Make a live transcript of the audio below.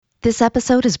This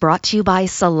episode is brought to you by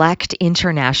Select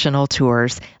International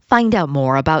Tours. Find out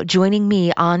more about joining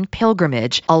me on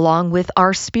pilgrimage, along with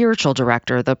our spiritual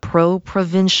director, the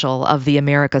Pro-Provincial of the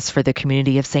Americas for the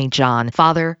Community of St. John,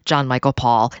 Father John Michael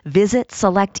Paul. Visit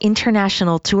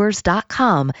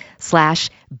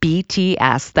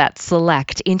selectinternationaltours.com/BTS. That's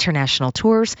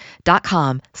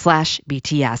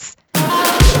selectinternationaltours.com/BTS.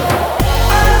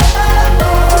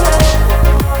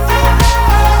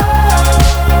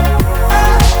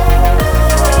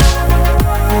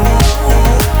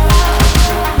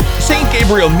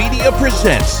 Gabriel Media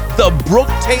presents The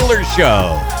Brooke Taylor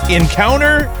Show.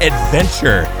 Encounter,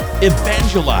 adventure,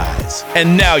 evangelize.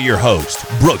 And now your host,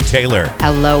 Brooke Taylor.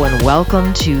 Hello and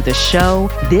welcome to the show.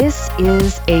 This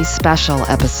is a special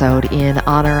episode in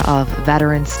honor of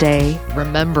Veterans Day,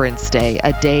 Remembrance Day,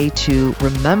 a day to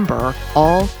remember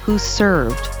all who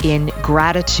served in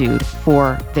gratitude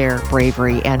for their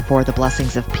bravery and for the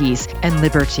blessings of peace and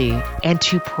liberty, and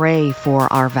to pray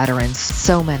for our veterans,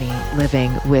 so many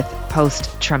living with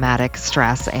post-traumatic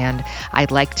stress. And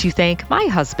I'd like to thank my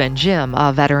husband, Jim,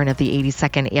 a veteran of the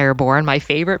 82nd Airborne, my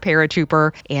favorite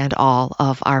paratrooper, and all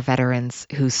of our veterans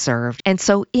who served. And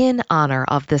so in honor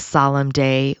of this solemn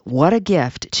day, what a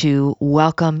gift to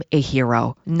welcome a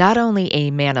hero, not only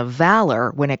a man of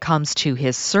valor when it comes to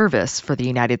his service for the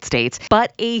United States,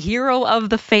 but a hero of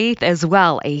the faith as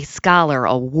well, a scholar,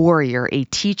 a warrior, a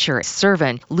teacher, a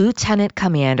servant. Lieutenant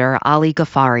Commander Ali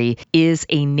Ghaffari is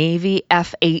a Navy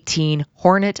F-18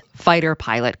 Hornet fighter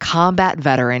pilot, combat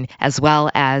veteran, as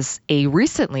well as a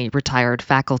recently retired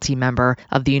faculty member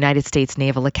of the United States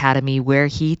Naval Academy, where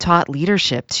he taught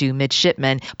leadership to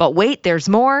midshipmen. But wait, there's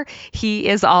more. He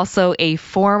is also a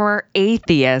former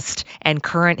atheist and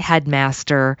current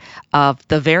headmaster of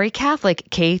the very Catholic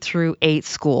K-8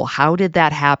 school. How did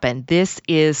that happen? This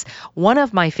is one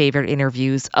of my favorite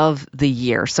interviews of the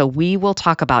year. So we will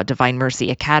talk about Divine Mercy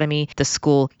Academy, the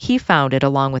school he founded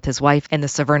along with his wife in the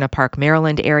Severna Park,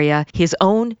 Maryland area, his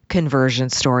own conversion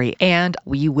story, and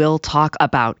we will talk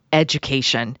about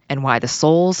education and why the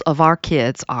souls of our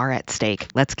kids are at stake.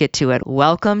 Let's get to it.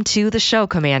 Welcome to the show,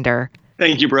 Commander.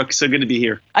 Thank you, Brooke. So good to be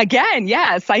here. Again,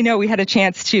 yes. I know we had a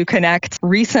chance to connect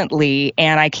recently,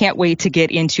 and I can't wait to get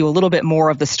into a little bit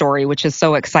more of the story, which is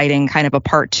so exciting, kind of a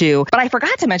part two. But I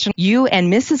forgot to mention, you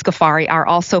and Mrs. Ghaffari are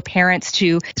also parents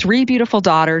to 3 beautiful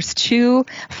daughters, 2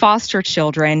 foster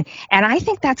children, and I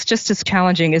think that's just as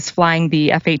challenging as flying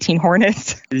the F-18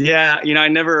 Hornets. Yeah, I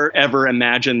never, ever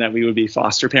imagined that we would be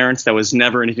foster parents. That was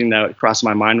never anything that crossed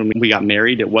my mind when we got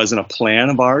married. It wasn't a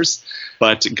plan of ours.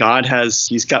 But God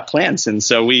he's got plans. And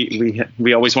so we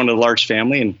always wanted a large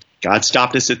family, and God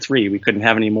stopped us at 3. We couldn't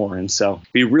have any more. And so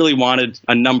we really wanted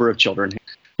a number of children.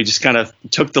 We just kind of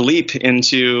took the leap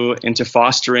into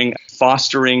fostering.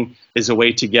 Fostering is a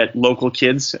way to get local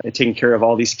kids, taking care of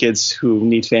all these kids who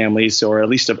need families or at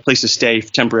least a place to stay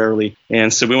temporarily.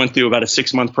 And so we went through about a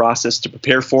 6-month process to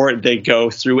prepare for it. They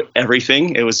go through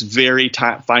everything. It was very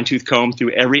fine-tooth comb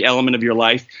through every element of your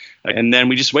life. And then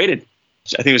we just waited.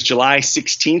 I think it was July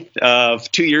 16th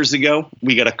of 2 years ago.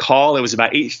 We got a call. It was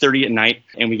about 8:30 at night.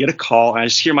 And we get a call. And I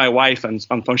just hear my wife on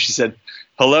the phone. She said,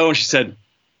 hello. And she said,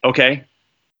 okay,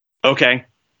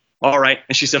 all right.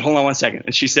 And she said, hold on one second.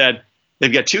 And she said,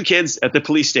 they've got 2 kids at the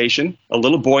police station, a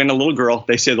little boy and a little girl.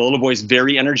 They said the little boy is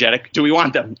very energetic. Do we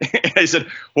want them? I said,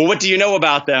 well, what do you know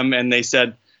about them? And they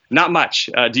said, not much.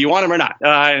 Do you want them or not?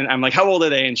 And I'm like, how old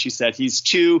are they? And she said, he's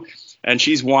 2 and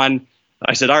she's 1.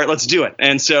 I said, all right, let's do it.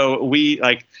 And so we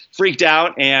freaked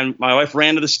out, and my wife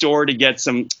ran to the store to get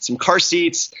some car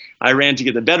seats. I ran to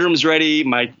get the bedrooms ready.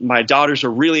 My daughters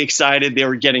were really excited. They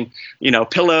were getting,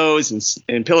 pillows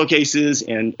and pillowcases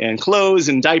and clothes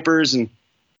and diapers. And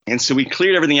so we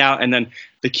cleared everything out. And then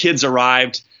the kids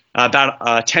arrived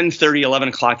about 10:30, 11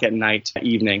 o'clock at night,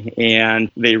 evening. And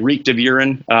they reeked of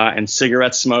urine and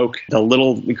cigarette smoke. The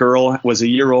little girl was a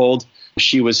year old.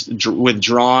 She was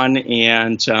withdrawn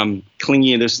and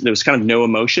clingy. There was kind of no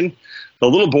emotion. The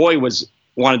little boy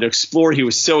wanted to explore. He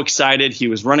was so excited. He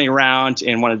was running around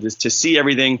and wanted to see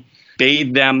everything.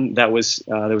 Bathed them. There was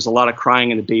a lot of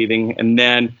crying in the bathing. And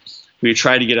then we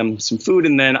tried to get him some food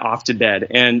and then off to bed.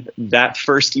 And that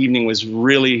first evening was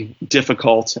really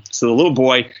difficult. So the little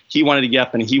boy, he wanted to get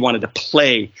up and he wanted to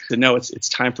play. So no, it's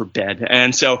time for bed.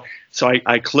 And so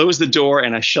I closed the door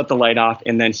and I shut the light off.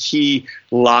 And then he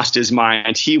lost his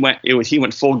mind. He went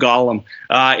full Gollum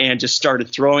and just started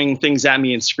throwing things at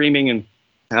me and screaming.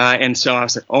 And so I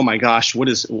was like, oh my gosh, what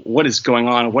is going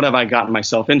on? What have I gotten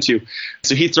myself into?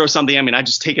 So he'd throw something at me and I'd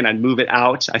just take it and I'd move it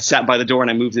out. I sat by the door and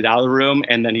I moved it out of the room,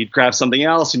 and then he'd grab something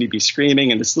else and he'd be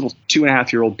screaming. And this little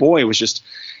 2.5-year-old boy was just,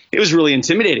 it was really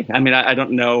intimidating. I mean, I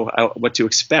don't know what to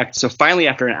expect. So finally,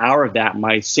 after an hour of that,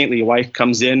 my saintly wife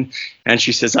comes in and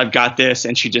she says, I've got this.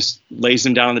 And she just lays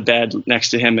him down on the bed next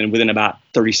to him. And within about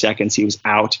 30 seconds, he was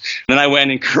out. And then I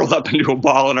went and curled up into a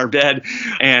ball in our bed.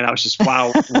 And I was just,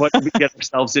 wow, what did we get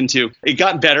ourselves into? It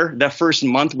got better. That first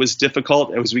month was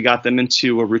difficult as we got them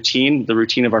into a routine, the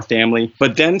routine of our family.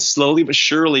 But then slowly but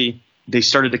surely, they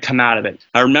started to come out of it.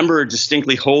 I remember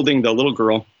distinctly holding the little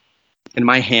girl in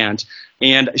my hand.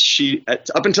 And she,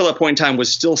 up until that point in time,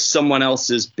 was still someone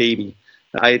else's baby.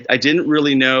 I didn't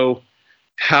really know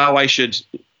how I should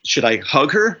I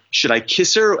hug her? Should I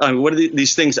kiss her? What are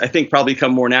these things I think probably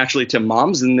come more naturally to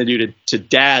moms than they do to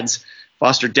dads,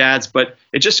 foster dads. But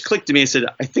it just clicked to me and said,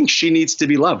 I think she needs to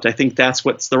be loved. I think that's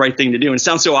what's the right thing to do. And it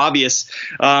sounds so obvious.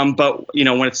 But,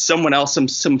 when it's someone else,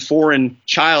 some foreign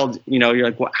child, you're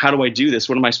like, well, how do I do this?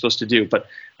 What am I supposed to do? But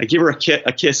I give her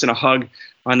a kiss and a hug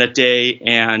on that day,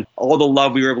 and all the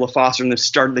love we were able to foster, and they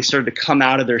started to come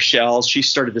out of their shells. She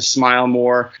started to smile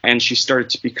more, and she started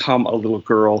to become a little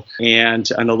girl, and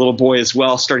the little boy as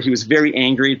well he was very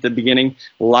angry at the beginning,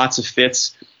 lots of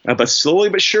fits, but slowly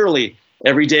but surely,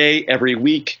 every day, every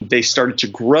week, they started to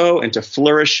grow and to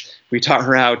flourish. We taught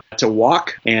her how to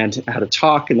walk and how to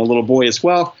talk, and the little boy as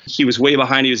well. He was way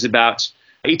behind. He was about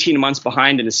 18 months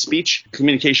behind in his speech.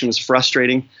 Communication was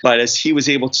frustrating, but as he was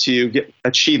able to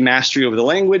achieve mastery over the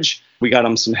language, we got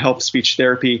him some help speech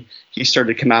therapy. He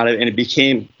started to come out of it,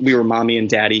 and we were mommy and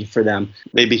daddy for them.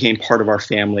 They became part of our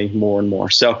family more and more.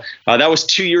 So that was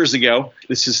 2 years ago.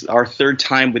 This is our third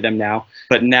time with them now,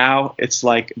 but now it's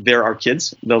like they're our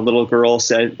kids. The little girl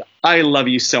said, I love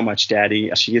you so much,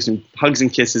 Daddy. She gives him hugs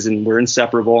and kisses, and we're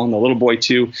inseparable. And the little boy,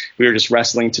 too. We were just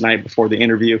wrestling tonight before the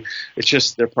interview. It's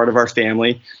just they're part of our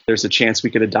family. There's a chance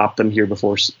we could adopt them here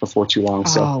before too long.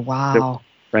 So oh, wow.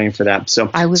 Praying for that.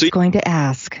 So I was going to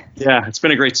ask. Yeah, it's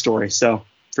been a great story. So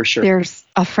for sure. There's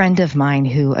a friend of mine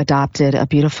who adopted a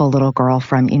beautiful little girl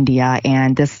from India,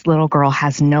 and this little girl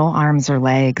has no arms or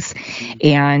legs.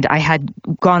 And I had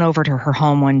gone over to her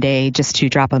home one day just to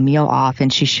drop a meal off,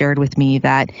 and she shared with me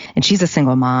that, and she's a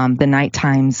single mom, the night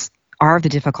times are the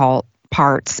difficult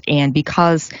parts. And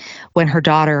because when her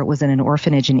daughter was in an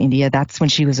orphanage in India, that's when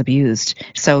she was abused.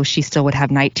 So she still would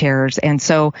have night terrors. And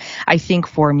so I think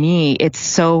for me, it's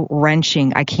so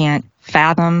wrenching. I can't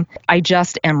fathom. I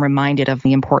just am reminded of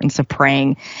the importance of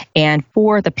praying. And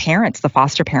for the parents, the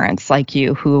foster parents like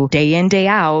you, who day in, day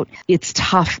out, it's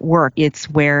tough work. It's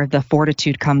where the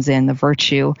fortitude comes in, the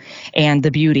virtue and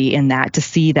the beauty in that, to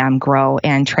see them grow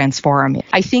and transform.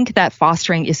 I think that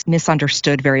fostering is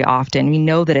misunderstood very often. We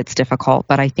know that it's difficult,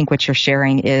 but I think what you're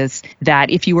sharing is that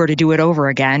if you were to do it over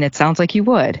again, it sounds like you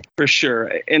would. For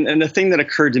sure. And the thing that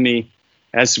occurred to me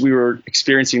as we were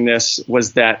experiencing this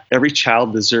was that every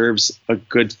child deserves a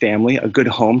good family, a good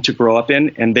home to grow up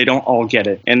in, and they don't all get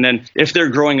it. And then if they're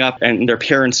growing up and their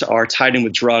parents are tied in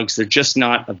with drugs, they're just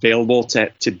not available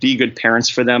to be good parents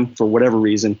for them for whatever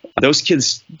reason. Those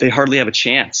kids, they hardly have a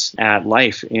chance at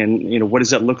life. And, what does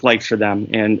that look like for them?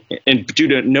 And due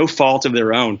to no fault of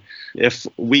their own, if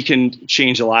we can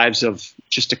change the lives of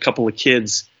just a couple of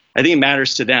kids, I think it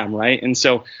matters to them, right? And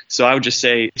so I would just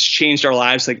say it's changed our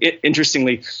lives.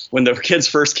 Interestingly, when the kids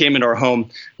first came into our home,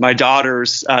 my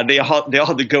daughters, they all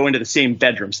had to go into the same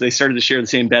bedroom. So they started to share the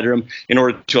same bedroom in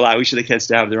order to allow each of the kids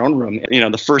to have their own room.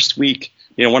 The first week,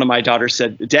 one of my daughters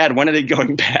said, Dad, when are they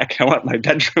going back? I want my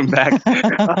bedroom back.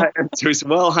 And so he said,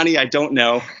 well, honey, I don't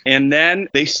know. And then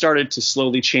they started to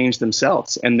slowly change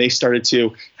themselves, and they started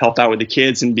to help out with the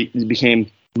kids and became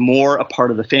more a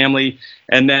part of the family.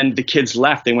 And then the kids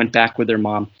left. They went back with their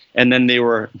mom. And then they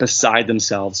were beside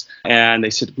themselves. And they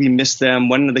said, we miss them.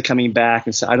 When are they coming back?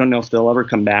 And said, I don't know if they'll ever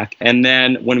come back. And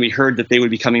then when we heard that they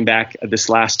would be coming back this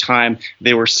last time,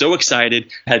 they were so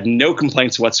excited, had no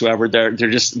complaints whatsoever. They're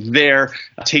just there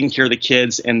taking care of the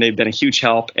kids, and they've been a huge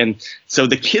help. And so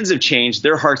the kids have changed.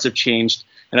 Their hearts have changed.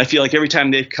 And I feel like every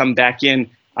time they've come back in,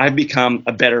 I've become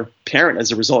a better parent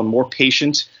as a result, more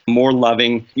patient, more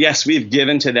loving. Yes, we've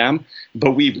given to them,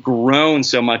 but we've grown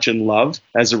so much in love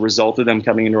as a result of them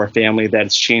coming into our family that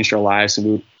it's changed our lives, and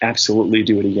we would absolutely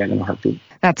do it again in a heartbeat.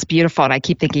 That's beautiful. And I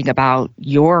keep thinking about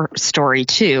your story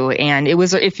too. And it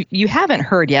was, if you haven't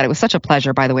heard yet, it was such a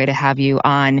pleasure, by the way, to have you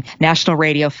on national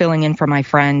radio, filling in for my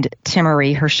friend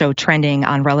Timmery, her show Trending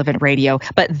on Relevant Radio.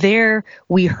 But there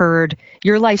we heard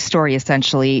your life story,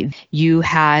 essentially. You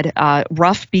had a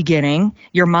rough beginning.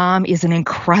 Your mom mom is an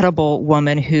incredible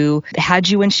woman who had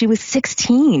you when she was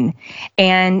 16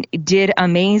 and did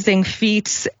amazing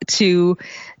feats to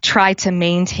try to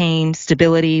maintain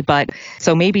stability. But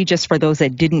so maybe just for those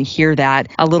that didn't hear that,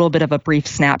 a little bit of a brief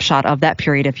snapshot of that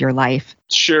period of your life.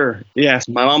 Sure. Yes.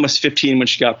 My mom was 15 when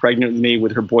she got pregnant with me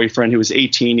with her boyfriend, who was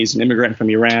 18. He's an immigrant from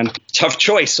Iran. Tough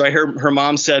choice. So I heard her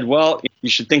mom said, well, you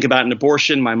should think about an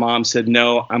abortion. My mom said,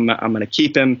 no, I'm going to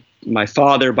keep him. My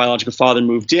biological father,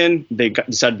 moved in. They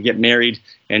decided to get married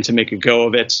and to make a go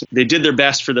of it. They did their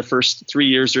best for the first 3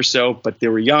 years or so, but they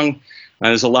were young.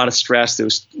 There was a lot of stress. There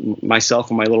was myself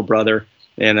and my little brother.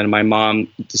 And then my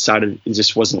mom decided it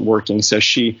just wasn't working. So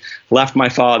she left my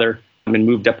father and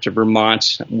moved up to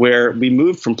Vermont, where we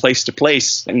moved from place to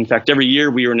place. In fact, every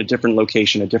year we were in a different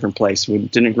location, a different place. We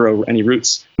didn't grow any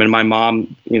roots. And my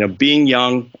mom, being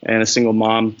young and a single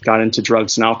mom, got into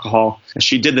drugs and alcohol.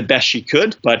 She did the best she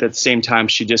could, but at the same time,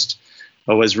 she just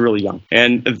was really young.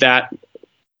 And that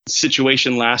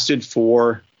situation lasted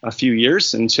for a few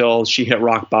years until she hit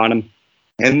rock bottom.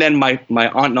 And then my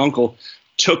aunt and uncle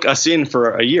took us in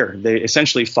for a year. They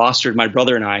essentially fostered my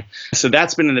brother and I. So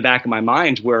that's been in the back of my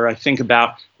mind, where I think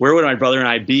about where would my brother and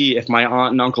I be if my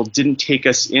aunt and uncle didn't take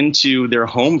us into their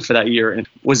home for that year? And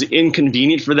was it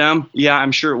inconvenient for them? Yeah,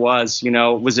 I'm sure it was.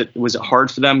 Was it hard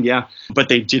for them? Yeah. But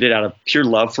they did it out of pure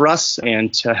love for us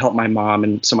and to help my mom.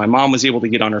 And so my mom was able to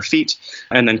get on her feet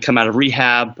and then come out of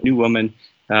rehab, new woman.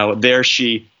 There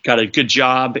she got a good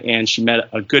job and she met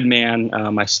a good man,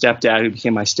 my stepdad, who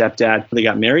became my stepdad. They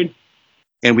got married.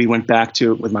 And we went back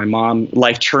to it with my mom.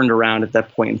 Life turned around at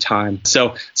that point in time.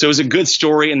 So it was a good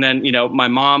story. And then, my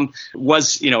mom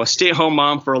was, a stay-at-home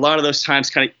mom for a lot of those times,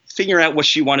 kind of figuring out what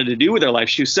she wanted to do with her life.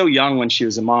 She was so young when she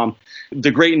was a mom. The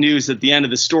great news at the end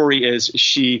of the story is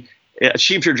she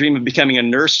achieved her dream of becoming a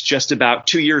nurse just about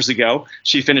 2 years ago.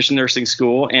 She finished nursing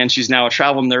school and she's now a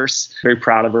travel nurse. Very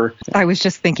proud of her. I was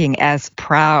just thinking, as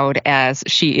proud as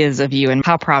she is of you and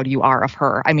how proud you are of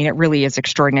her. I mean, it really is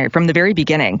extraordinary. From the very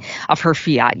beginning of her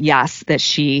fiat, yes, that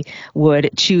she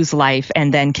would choose life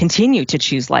and then continue to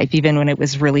choose life, even when it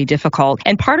was really difficult.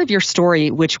 And part of your story,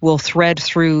 which will thread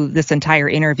through this entire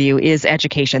interview, is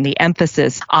education, the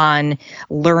emphasis on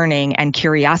learning and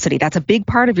curiosity. That's a big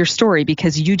part of your story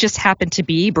because you just happened to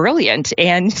be brilliant.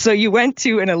 And so you went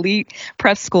to an elite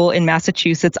prep school in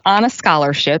Massachusetts on a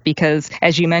scholarship because,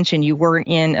 as you mentioned, you weren't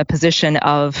in a position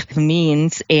of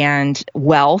means and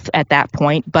wealth at that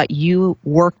point, but you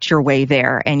worked your way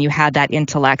there and you had that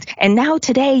intellect. And now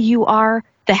today you are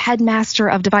the headmaster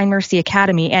of Divine Mercy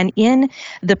Academy. And in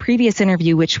the previous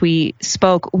interview, which we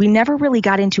spoke, we never really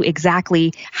got into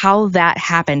exactly how that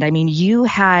happened. I mean, you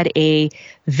had a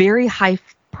very high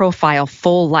profile,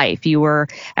 full life. You were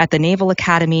at the Naval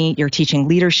Academy, you're teaching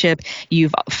leadership,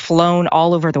 you've flown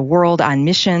all over the world on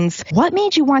missions. What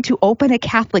made you want to open a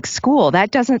Catholic school? That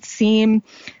doesn't seem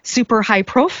super high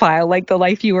profile like the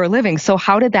life you were living. So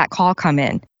how did that call come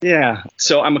in? Yeah.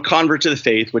 So I'm a convert to the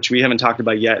faith, which we haven't talked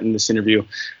about yet in this interview.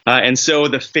 And so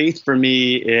the faith for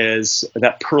me is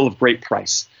that pearl of great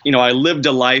price. I lived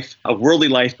a worldly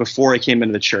life before I came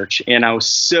into the church, and I was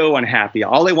so unhappy.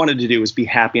 All I wanted to do was be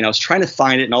happy, and I was trying to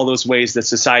find it in all those ways that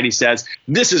society says,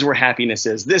 this is where happiness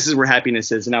is. This is where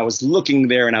happiness is. And I was looking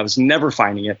there, and I was never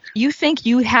finding it. You think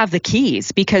you have the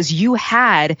keys because you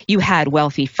had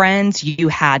wealthy friends, you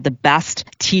had the best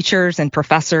teachers and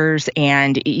professors,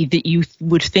 and you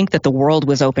would think that the world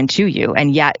was open to you,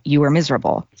 and yet you were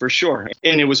miserable. For sure.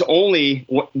 And it was only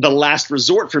the last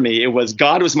resort for me.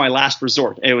 God was my last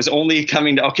resort. It was only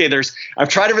coming to, I've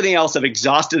tried everything else. I've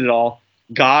exhausted it all.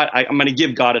 God, I'm going to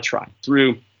give God a try.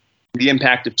 Through the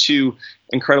impact of two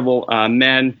incredible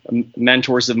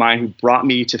mentors of mine who brought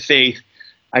me to faith,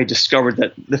 I discovered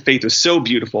that the faith was so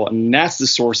beautiful, and that's the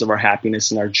source of our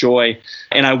happiness and our joy.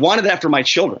 And I wanted that for my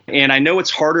children. And I know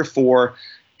it's harder for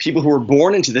people who are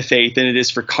born into the faith than it is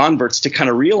for converts to kind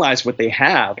of realize what they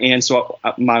have. And so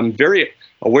I'm very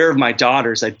aware of my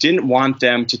daughters. I didn't want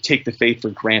them to take the faith for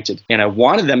granted. And I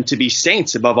wanted them to be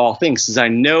saints above all things, because I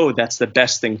know that's the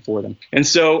best thing for them. And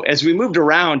so as we moved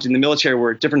around in the military,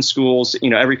 we're at different schools,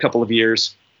 every couple of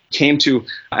years, came to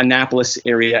Annapolis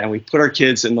area, and we put our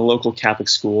kids in the local Catholic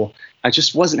school. I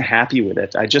just wasn't happy with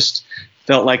it. I just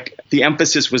felt like the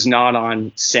emphasis was not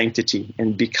on sanctity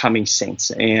and becoming saints.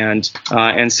 And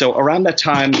so around that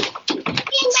time,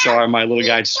 sorry, my little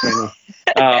guy just ran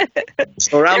me.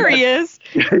 There he is.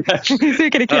 He's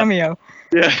making a cameo.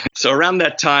 Yeah. So around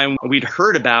that time, we'd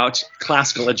heard about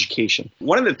classical education.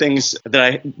 One of the things that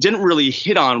I didn't really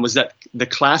hit on was that the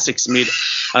classics made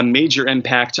a major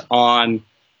impact on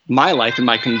my life and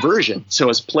my conversion. So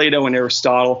as Plato and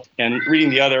Aristotle and reading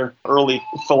the other early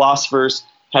philosophers,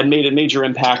 had made a major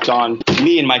impact on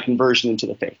me and my conversion into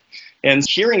the faith. And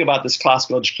hearing about this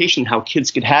classical education, how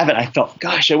kids could have it, I felt,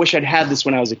 gosh, I wish I'd had this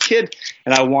when I was a kid.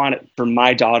 And I want it for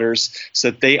my daughters so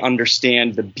that they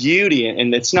understand the beauty.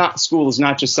 And it's not, school is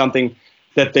not just something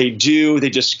that they do. They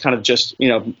just kind of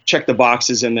check the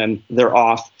boxes and then they're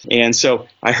off. And so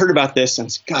I heard about this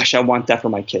and said, gosh, I want that for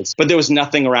my kids. But there was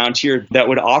nothing around here that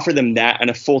would offer them that on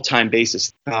a full-time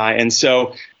basis. And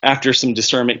so after some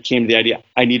discernment came to the idea,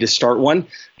 I need to start one,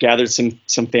 gathered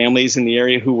some families in the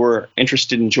area who were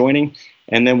interested in joining.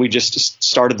 And then we just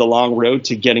started the long road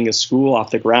to getting a school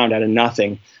off the ground out of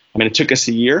nothing. I mean, it took us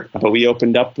a year, but we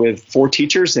opened up with 4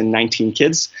 teachers and 19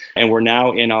 kids. And we're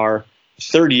now in our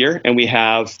 3rd year, and we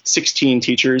have 16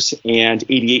 teachers and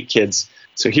 88 kids.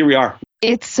 So here we are.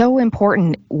 It's so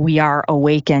important we are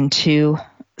awakened to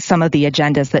some of the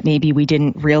agendas that maybe we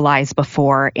didn't realize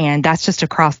before. And that's just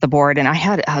across the board. And I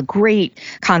had a great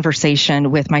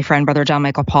conversation with my friend, Brother John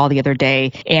Michael Paul, the other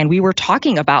day. And we were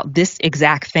talking about this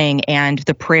exact thing and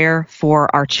the prayer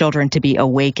for our children to be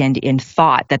awakened in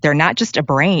thought, that they're not just a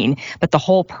brain, but the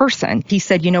whole person. He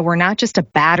said, we're not just a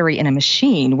battery in a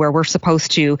machine where we're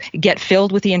supposed to get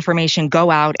filled with the information,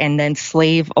 go out and then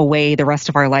slave away the rest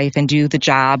of our life and do the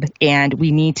job. And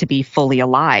we need to be fully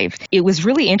alive. It was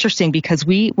really interesting because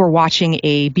we were watching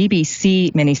a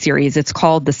BBC miniseries. It's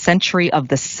called The Century of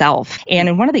the Self. And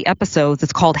in one of the episodes,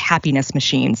 it's called Happiness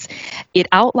Machines. It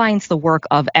outlines the work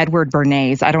of Edward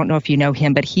Bernays. I don't know if you know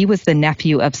him, but he was the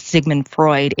nephew of Sigmund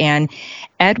Freud. And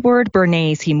Edward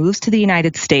Bernays, he moves to the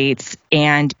United States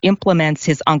and implements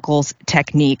his uncle's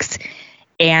techniques.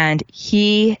 And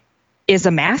he is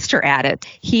a master at it.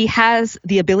 He has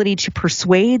the ability to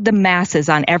persuade the masses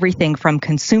on everything from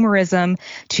consumerism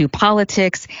to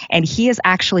politics, and he is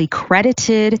actually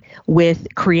credited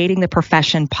with creating the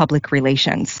profession public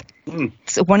relations.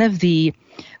 So one of the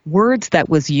words that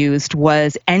was used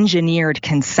was engineered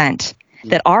consent.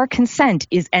 That our consent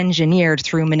is engineered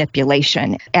through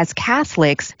manipulation. As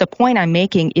Catholics, the point I'm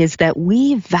making is that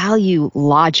we value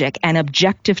logic and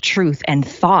objective truth and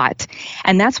thought.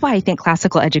 And that's why I think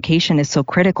classical education is so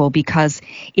critical, because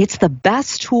it's the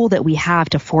best tool that we have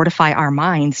to fortify our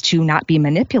minds to not be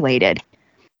manipulated.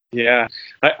 Yeah,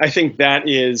 I think that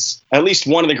is at least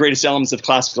one of the greatest elements of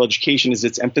classical education is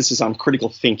its emphasis on critical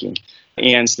thinking.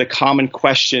 And the common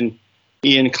question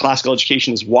in classical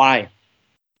education is why?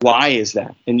 Why is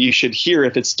that? And you should hear,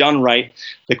 if it's done right,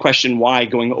 the question why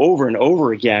going over and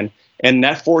over again. And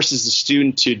that forces the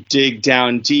student to dig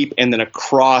down deep and then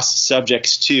across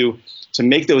subjects to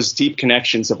make those deep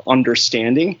connections of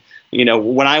understanding.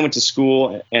 When I went to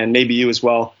school, and maybe you as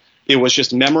well, it was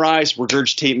just memorize,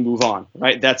 regurgitate, and move on,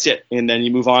 right? That's it. And then you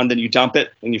move on, then you dump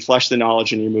it, and you flesh the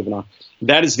knowledge, and you're moving on.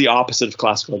 That is the opposite of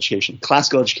classical education.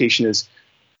 Classical education is,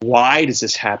 why does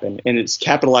this happen? And it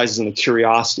capitalizes on the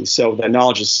curiosity. So the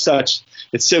knowledge is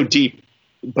it's so deep.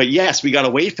 But yes, we got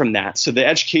away from that. So the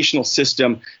educational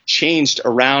system changed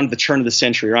around the turn of the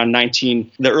century, around the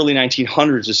early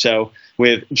 1900s or so,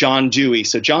 with John Dewey.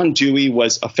 So John Dewey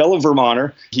was a fellow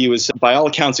Vermonter. He was, by all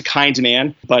accounts, a kind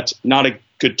man, but not a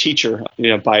good teacher,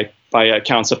 by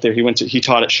accounts up there. He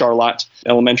taught at Charlotte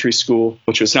Elementary School,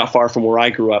 which was not far from where I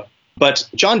grew up. But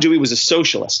John Dewey was a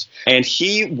socialist, and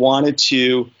he wanted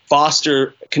to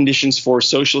foster conditions for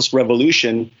socialist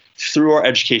revolution through our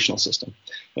educational system.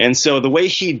 And so the way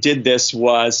he did this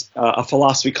was a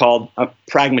philosophy called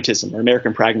pragmatism, or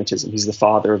American pragmatism. He's the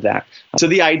father of that. So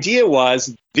the idea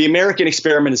was the American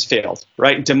experiment has failed,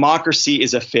 right? Democracy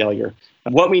is a failure.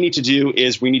 What we need to do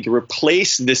is we need to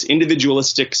replace this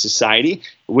individualistic society,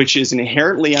 which is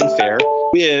inherently unfair,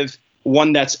 with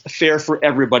one that's fair for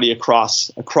everybody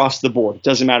across the board. It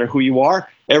doesn't matter who you are.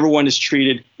 Everyone is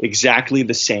treated exactly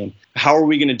the same. How are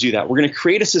we going to do that? We're going to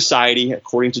create a society,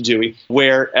 according to Dewey,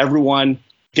 where everyone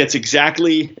gets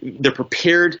they're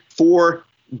prepared for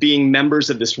being members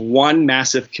of this one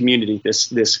massive community,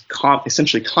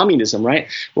 essentially communism, right?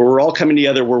 Where we're all coming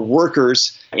together, we're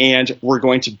workers, and we're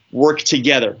going to work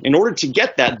together. In order to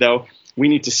get that, though, we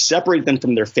need to separate them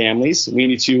from their families. We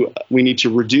need to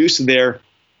reduce their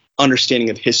understanding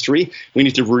of history. We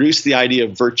need to reduce the idea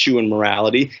of virtue and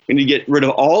morality. We need to get rid of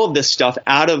all of this stuff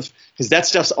because that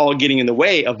stuff's all getting in the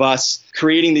way of us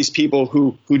creating these people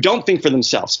who don't think for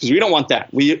themselves, because we don't want that.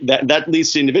 That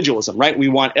leads to individualism, right? We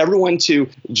want everyone to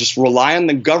just rely on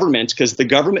the government because the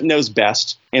government knows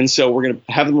best. And so we're going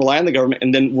to have them rely on the government,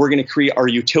 and then we're going to create our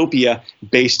utopia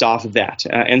based off of that.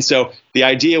 And so the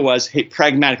idea was, hey,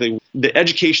 pragmatically, the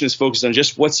education is focused on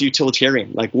just what's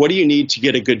utilitarian. Like, what do you need to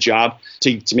get a good job,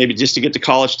 to maybe just to get to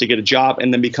college, to get a job,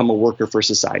 and then become a worker for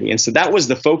society. And so that was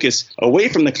the focus away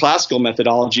from the classical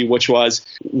methodology, which was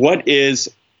what is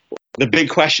the big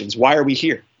questions. Why are we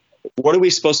here? What are we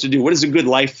supposed to do? What does a good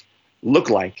life look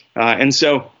like? And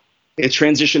so it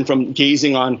transitioned from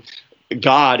gazing on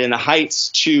God and the heights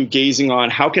to gazing on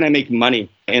how can I make money?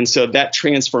 And so that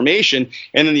transformation,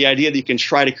 and then the idea that you can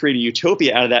try to create a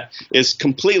utopia out of that, is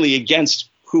completely against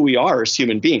who we are as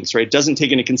human beings, right? It doesn't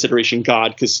take into consideration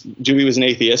God, because Dewey was an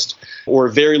atheist, or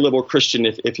a very liberal Christian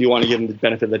if you want to give him the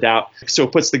benefit of the doubt. So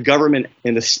it puts the government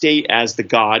and the state as the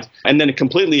God, and then it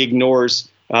completely ignores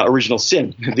original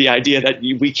sin, the idea that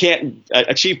we can't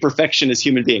achieve perfection as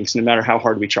human beings, no matter how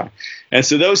hard we try. And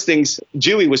so those things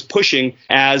Dewey was pushing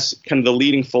as kind of the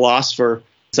leading philosopher,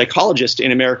 psychologist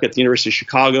in America at the University of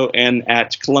Chicago and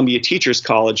at Columbia Teachers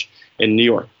College in New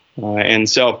York. And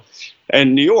so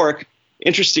in New York,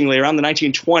 interestingly, around the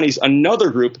 1920s,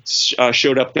 another group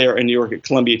showed up there in New York at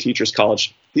Columbia Teachers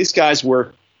College. These guys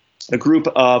were a group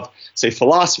of, say,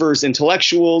 philosophers,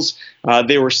 intellectuals.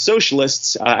 They were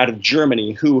socialists out of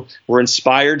Germany who were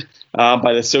inspired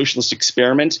by the socialist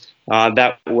experiment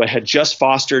that had just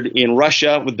fostered in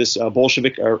Russia with this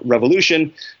Bolshevik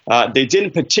revolution. They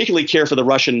didn't particularly care for the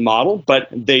Russian model, but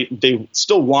they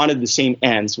still wanted the same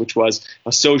ends, which was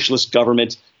a socialist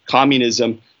government,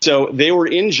 communism. So they were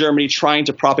in Germany trying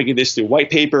to propagate this through white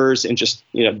papers, and just,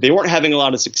 they weren't having a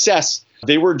lot of success.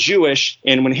 They were Jewish,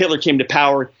 and when Hitler came to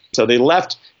power, so they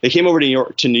left, they came over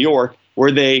to New York,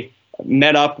 where they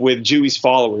met up with Dewey's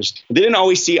followers. They didn't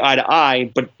always see eye to eye,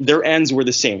 but their ends were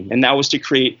the same, and that was to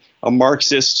create a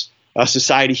Marxist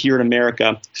society here in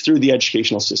America through the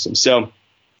educational system. So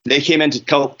they came into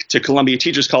Columbia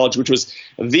Teachers College, which was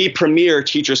the premier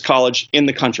teachers college in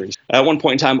the country. At one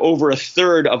point in time, over a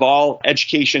third of all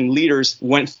education leaders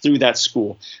went through that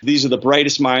school. These are the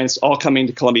brightest minds all coming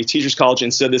to Columbia Teachers College.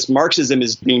 And so this Marxism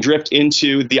is being dripped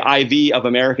into the IV of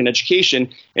American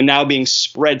education and now being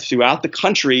spread throughout the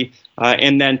country,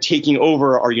 and then taking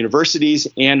over our universities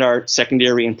and our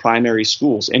secondary and primary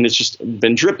schools. And it's just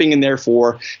been dripping in there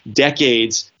for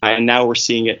decades. And now we're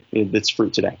seeing its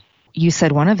fruit today. You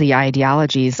said one of the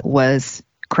ideologies was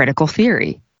critical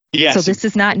theory. Yes. So this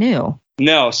is not new.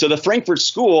 No. So the Frankfurt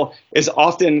School is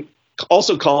often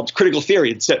also called critical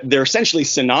theory. They're essentially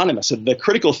synonymous. So the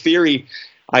critical theory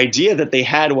idea that they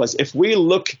had was, if we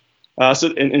look,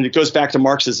 and it goes back to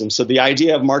Marxism. So the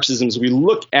idea of Marxism is we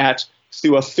look at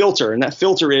through a filter, and that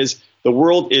filter is the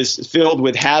world is filled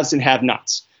with haves and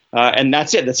have-nots. And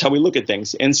that's it. That's how we look at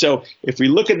things. And so if we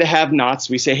look at the have-nots,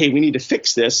 we say, hey, we need to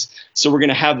fix this. So we're going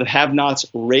to have the have-nots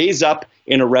raise up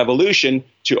in a revolution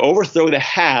to overthrow the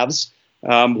haves,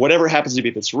 whatever happens to be,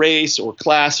 if it's race or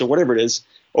class or whatever it is,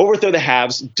 overthrow the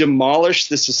haves, demolish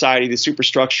the society, the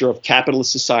superstructure of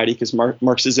capitalist society, because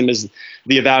Marxism is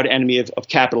the avowed enemy of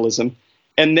capitalism,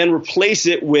 and then replace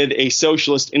it with a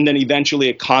socialist and then eventually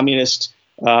a communist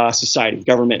society,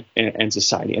 government and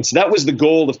society. And so that was the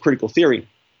goal of critical theory.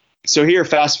 So here,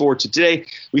 fast forward to today,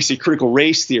 we see critical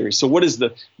race theory. So what is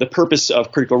the purpose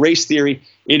of critical race theory?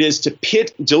 It is to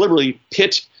deliberately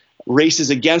pit races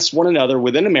against one another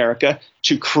within America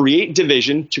to create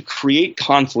division, to create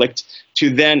conflict,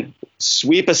 to then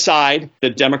sweep aside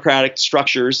the democratic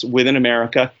structures within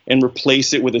America and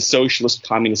replace it with a socialist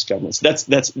communist government. So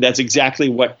that's exactly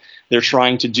what they're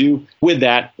trying to do with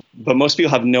that. But most people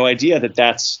have no idea that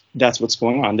that's what's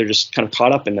going on. They're just kind of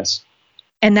caught up in this.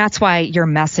 And that's why your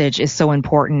message is so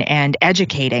important, and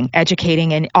educating.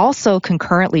 And also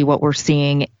concurrently what we're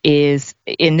seeing is,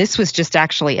 and this was just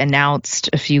actually announced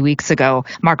a few weeks ago,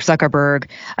 Mark Zuckerberg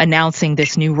announcing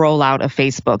this new rollout of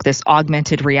Facebook, this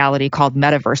augmented reality called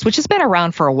Metaverse, which has been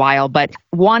around for a while, but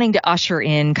wanting to usher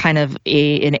in kind of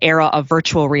an era of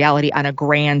virtual reality on a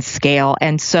grand scale.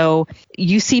 And so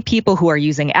you see people who are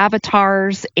using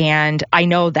avatars, and I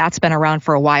know that's been around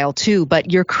for a while too,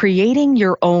 but you're creating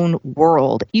your own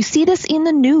world. You see this in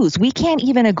the news. We can't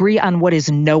even agree on what is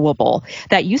knowable.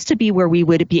 That used to be where we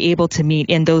would be able to meet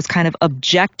in those kind of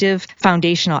objective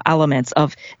foundational elements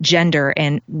of gender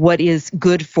and what is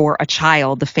good for a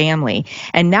child, the family.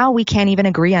 And now we can't even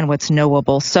agree on what's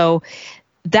knowable. So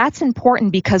that's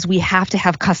important because we have to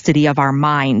have custody of our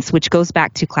minds, which goes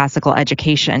back to classical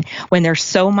education. When there's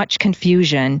so much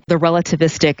confusion, the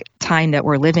relativistic time that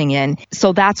we're living in.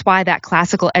 So that's why that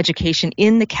classical education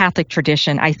in the Catholic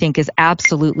tradition, I think, is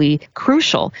absolutely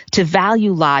crucial to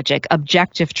value logic,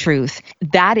 objective truth.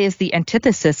 That is the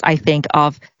antithesis, I think,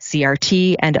 of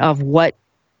CRT and of what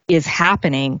is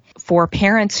happening for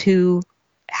parents who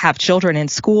have children in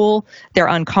school. They're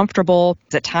uncomfortable.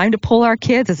 Is it time to pull our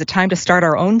kids? Is it time to start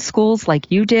our own schools like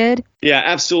you did? Yeah,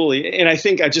 absolutely. And I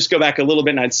think I'd just go back a little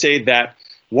bit and I'd say that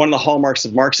one of the hallmarks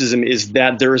of Marxism is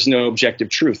that there is no objective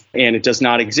truth and it does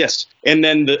not exist. And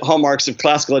then the hallmarks of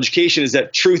classical education is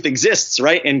that truth exists,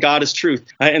 right? And God is truth.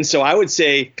 And so I would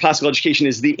say classical education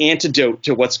is the antidote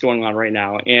to what's going on right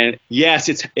now. And yes,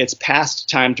 it's past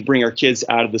time to bring our kids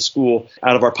out of the school,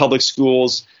 out of our public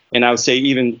schools, and I would say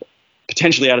even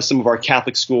potentially out of some of our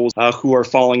Catholic schools who are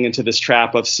falling into this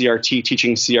trap of CRT,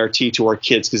 teaching CRT to our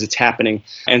kids because it's happening.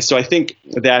 And so I think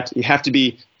that you have to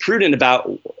be prudent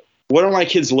about what are my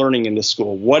kids learning in this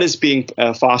school? What is being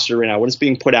fostered right now? What is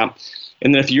being put out?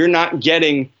 And then if you're not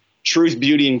getting truth,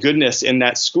 beauty, and goodness in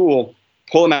that school,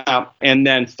 pull them out and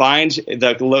then find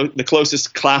the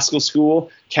closest classical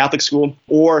school, Catholic school,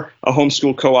 or a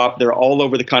homeschool co-op. They're all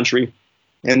over the country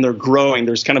and they're growing.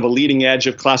 There's kind of a leading edge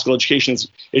of classical education.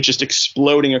 It's just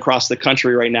exploding across the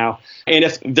country right now. And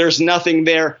if there's nothing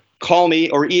there, call me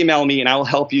or email me and I'll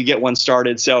help you get one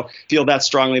started. So feel that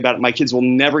strongly about it. My kids will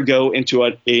never go into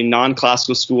a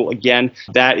non-classical school again.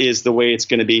 That is the way it's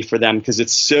going to be for them because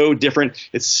it's so different.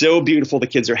 It's so beautiful. The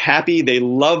kids are happy. They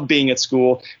love being at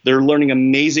school. They're learning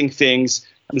amazing things.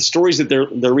 The stories that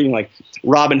they're reading, like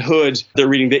Robin Hood, they're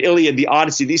reading the Iliad, the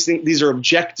Odyssey. These are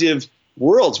objective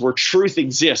worlds where truth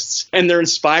exists, and they're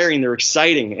inspiring, they're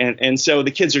exciting. And so the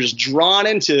kids are just drawn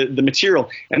into the material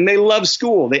and they love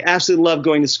school. They absolutely love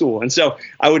going to school. And so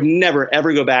I would never,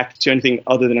 ever go back to anything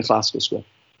other than a classical school.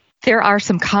 There are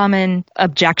some common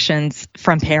objections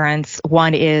from parents.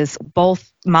 One is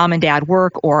both mom and dad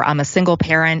work, or I'm a single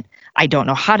parent. I don't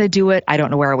know how to do it. I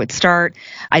don't know where I would start.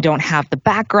 I don't have the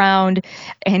background.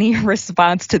 Any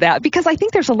response to that? Because I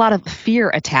think there's a lot of fear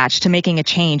attached to making a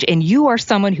change. And you are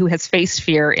someone who has faced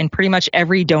fear in pretty much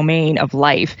every domain of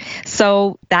life.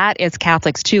 So that as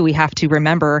Catholics too, we have to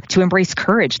remember to embrace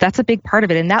courage. That's a big part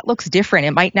of it. And that looks different.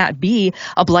 It might not be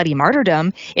a bloody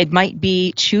martyrdom. It might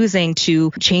be choosing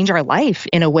to change our life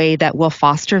in a way that will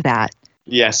foster that.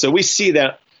 Yeah, so we see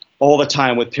that all the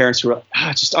time with parents who are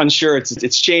just unsure.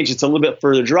 It's changed. It's a little bit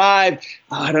further drive.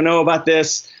 I don't know about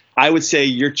this. I would say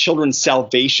your children's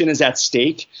salvation is at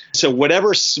stake. So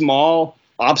whatever small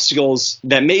obstacles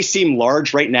that may seem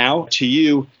large right now to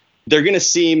you, they're going to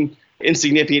seem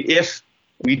insignificant if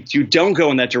you don't go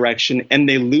in that direction and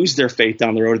they lose their faith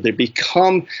down the road. They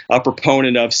become a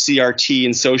proponent of CRT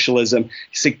and socialism. You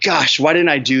say, gosh, why didn't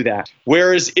I do that?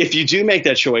 Whereas if you do make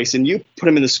that choice and you put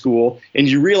them in the school and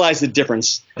you realize the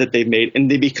difference that they've made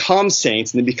and they become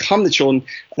saints and they become the children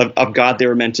of God they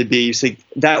were meant to be, you say,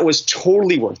 that was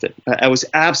totally worth it. That was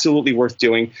absolutely worth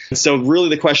doing. So really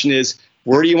the question is,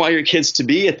 where do you want your kids to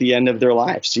be at the end of their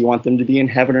lives? Do you want them to be in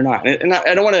heaven or not? And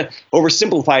I don't want to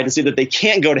oversimplify it to say that they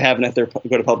can't go to heaven if they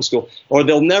go to public school, or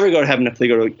they'll never go to heaven if they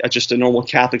go to just a normal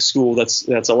Catholic school that's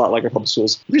a lot like our public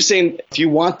schools. I'm just saying, if you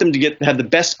want them to have the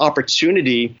best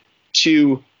opportunity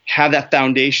to have that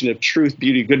foundation of truth,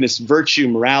 beauty, goodness, virtue,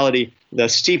 morality, the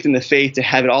steeped in the faith, to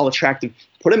have it all attractive,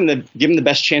 give them the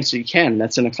best chance that you can. And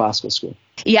that's in a classical school.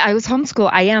 Yeah, I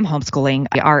am homeschooling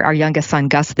our youngest son,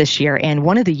 Gus, this year. And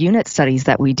one of the unit studies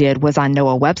that we did was on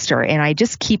Noah Webster. And I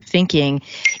just keep thinking,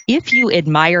 if you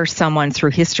admire someone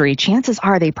through history, chances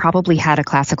are they probably had a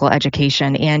classical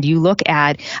education. And you look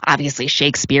at, obviously,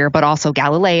 Shakespeare, but also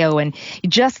Galileo, and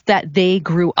just that they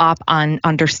grew up on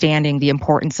understanding the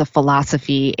importance of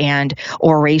philosophy and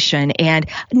oration. And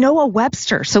Noah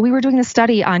Webster. So we were doing a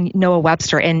study on Noah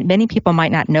Webster, and many people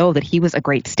might not know that he was a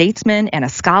great statesman and a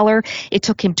scholar. It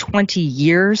took him 20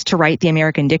 years to write the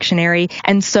American Dictionary.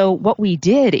 And so what we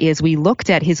did is we looked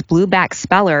at his blueback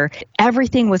speller.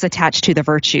 Everything was attached to the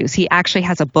virtues. He actually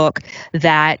has a book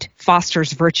that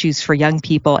fosters virtues for young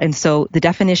people. And so the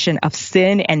definition of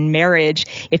sin and marriage,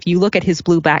 if you look at his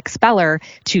blueback speller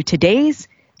to today's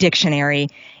dictionary,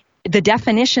 the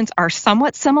definitions are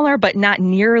somewhat similar, but not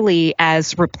nearly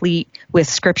as replete with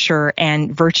scripture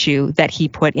and virtue that he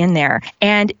put in there.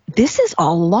 And this is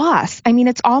all lost. I mean,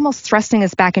 it's almost thrusting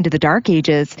us back into the dark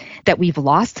ages that we've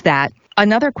lost that.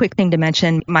 Another quick thing to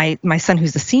mention, my son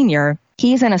who's a senior,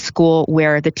 he's in a school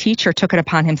where the teacher took it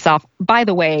upon himself. By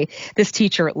the way, this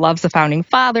teacher loves the founding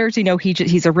fathers. You know,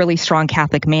 he's a really strong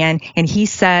Catholic man. And he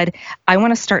said, I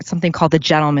want to start something called the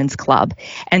Gentleman's Club.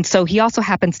 And so he also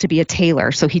happens to be a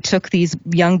tailor. So he took these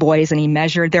young boys and he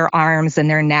measured their arms and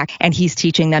their neck. And he's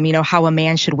teaching them, you know, how a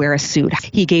man should wear a suit.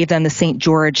 He gave them the St.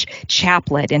 George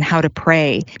chaplet and how to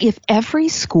pray. If every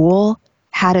school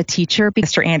had a teacher,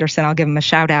 Mr. Anderson, I'll give him a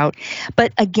shout out.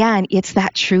 But again, it's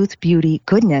that truth, beauty,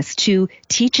 goodness to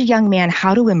teach a young man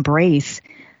how to embrace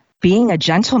being a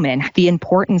gentleman, the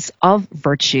importance of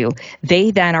virtue.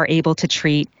 They then are able to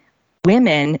treat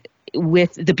women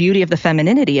with the beauty of the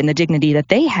femininity and the dignity that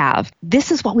they have.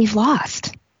 This is what we've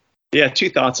lost. Yeah, two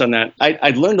thoughts on that.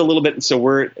 I learned a little bit. So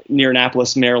we're near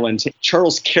Annapolis, Maryland.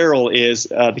 Charles Carroll is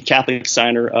the Catholic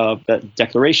signer of the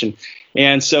Declaration.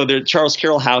 And so the Charles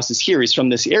Carroll House is here. He's from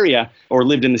this area, or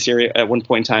lived in this area at one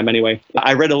point in time anyway.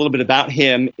 I read a little bit about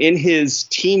him. In his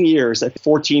teen years, at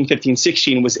 14, 15,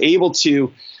 16, was able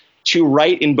to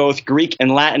write in both Greek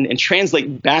and Latin and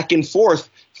translate back and forth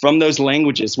from those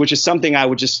languages, which is something I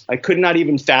could not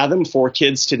even fathom for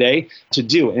kids today to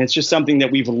do. And it's just something that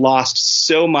we've lost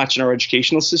so much in our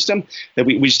educational system that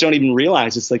we just don't even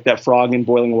realize. It's like that frog in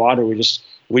boiling water.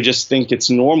 We just think it's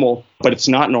normal, but it's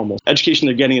not normal. Education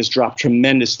they're getting has dropped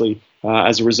tremendously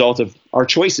as a result of our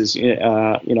choices,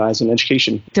 as an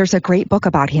education. There's a great book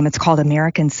about him. It's called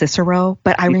American Cicero.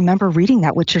 But I remember reading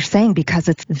that, what you're saying, because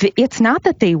it's not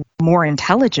that they were more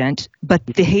intelligent, but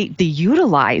they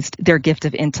utilized their gift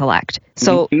of intellect.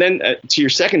 So, and then to your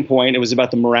second point, it was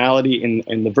about the morality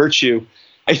and the virtue.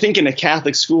 I think in a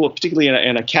Catholic school, particularly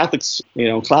in a Catholic,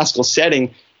 classical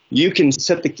setting, you can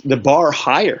set the bar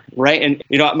higher, right? And,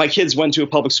 my kids went to a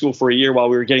public school for a year while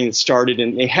we were getting it started,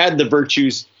 and they had the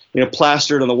virtues,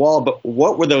 plastered on the wall. But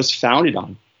what were those founded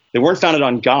on? They weren't founded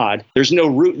on God. There's no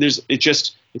root. It's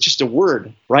just a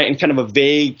word, right? And kind of a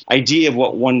vague idea of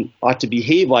what one ought to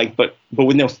behave like, but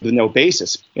with no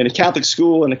basis. In a Catholic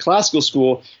school, in a classical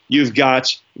school, you've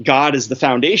got God as the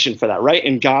foundation for that, right?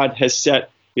 And God has set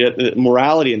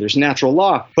morality, and there's natural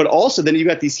law. But also then you've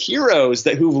got these heroes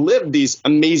who've lived these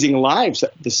amazing lives,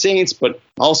 the saints, but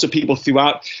also people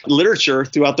throughout literature,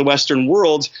 throughout the Western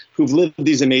world, who've lived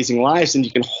these amazing lives. And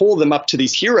you can hold them up to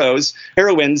these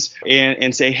heroines,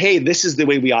 and say, hey, this is the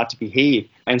way we ought to behave.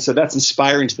 And so that's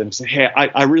inspiring to them. Say, hey,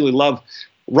 I really love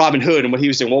Robin Hood and what he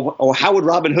was doing. Well, how would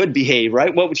Robin Hood behave,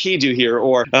 right? What would he do here?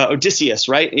 Or Odysseus,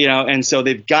 right? And so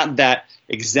they've got that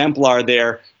exemplar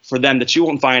there for them that you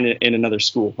won't find in another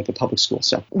school, like a public school.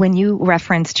 So when you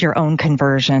referenced your own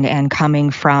conversion and coming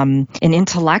from an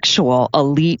intellectual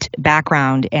elite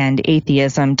background and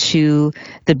atheism to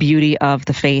the beauty of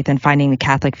the faith and finding the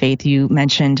Catholic faith, you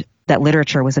mentioned that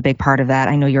literature was a big part of that.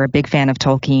 I know you're a big fan of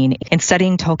Tolkien. In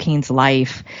studying Tolkien's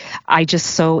life, I just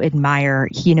so admire,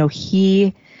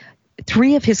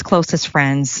 three of his closest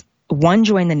friends, one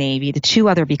joined the Navy, the two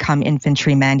other become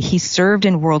infantrymen. He served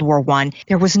in World War I.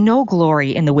 There was no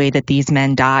glory in the way that these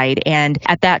men died. And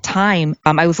at that time,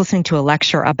 I was listening to a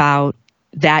lecture about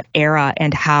that era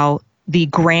and how the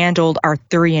grand old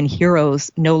Arthurian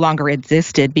heroes no longer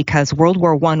existed because World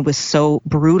War I was so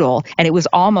brutal. And it was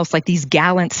almost like these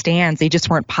gallant stands, they just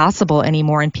weren't possible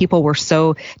anymore. And people were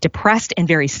so depressed and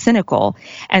very cynical.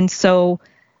 And so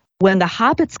when the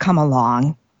Hobbits come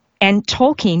along, and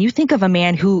Tolkien, you think of a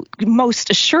man who most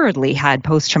assuredly had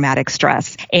post-traumatic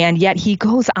stress, and yet he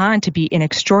goes on to be an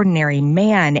extraordinary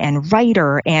man and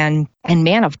writer and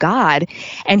man of God.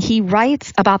 And he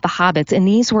writes about the Hobbits, and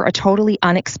these were a totally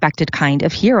unexpected kind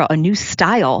of hero, a new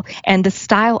style. And the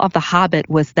style of the Hobbit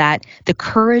was that the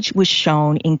courage was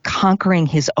shown in conquering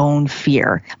his own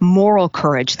fear, moral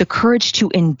courage, the courage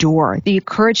to endure, the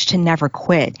courage to never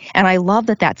quit. And I love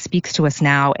that speaks to us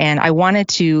now. And I wanted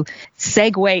to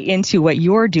segue into what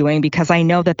you're doing because I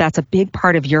know that that's a big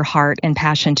part of your heart and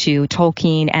passion to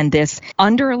Tolkien and this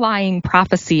underlying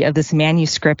prophecy of this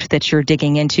manuscript that you're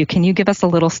digging into. Can you give us a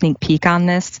little sneak peek on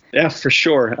this? Yeah, for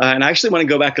sure. And I actually want to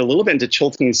go back a little bit into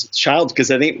Tolkien's child because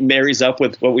I think it marries up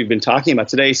with what we've been talking about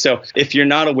today. So if you're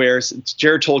not aware,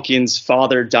 Jared Tolkien's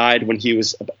father died when he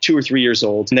was about 2 or 3 years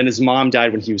old, and then his mom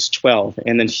died when he was 12.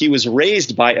 And then he was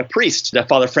raised by a priest,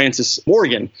 Father Francis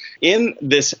Morgan, in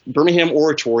this Birmingham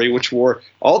oratory, which were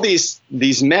all these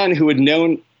men who had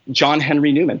known John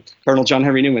Henry Newman, Cardinal John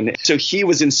Henry Newman. So he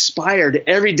was inspired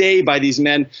every day by these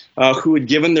men who had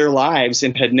given their lives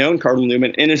and had known Cardinal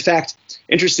Newman. And in fact,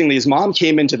 interestingly, his mom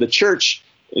came into the church.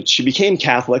 She became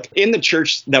Catholic in the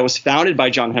church that was founded by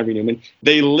John Henry Newman.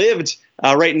 They lived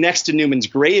right next to Newman's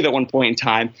grave at one point in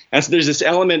time. And so there's this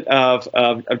element of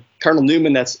Cardinal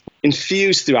Newman that's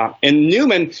infused throughout. And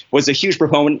Newman was a huge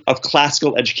proponent of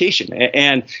classical education.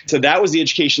 And so that was the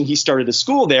education. He started a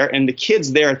school there, and the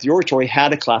kids there at the oratory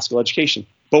had a classical education.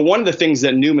 But one of the things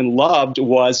that Newman loved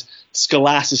was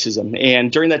scholasticism.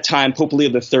 And during that time, Pope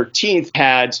Leo XIII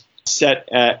had set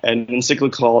an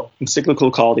encyclical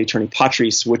called Aeterni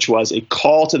Patris, which was a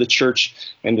call to the church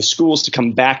and the schools to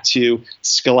come back to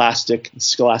scholastic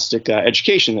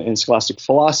education and scholastic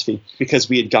philosophy because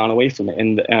we had gone away from it,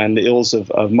 and the ills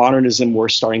of modernism were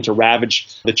starting to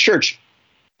ravage the church.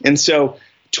 And so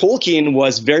Tolkien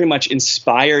was very much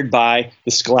inspired by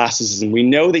the scholasticism. We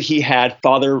know that he had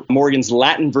Father Morgan's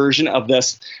Latin version of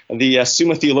this, the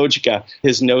Summa Theologica,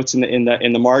 his notes in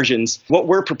the margins. What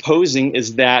we're proposing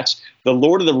is that the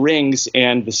Lord of the Rings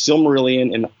and the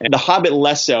Silmarillion and the Hobbit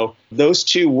less so, those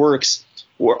two works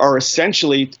are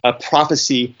essentially a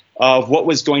prophecy of what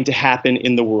was going to happen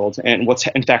in the world and what's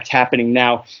in fact happening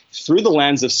now through the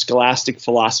lens of scholastic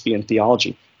philosophy and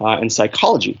theology and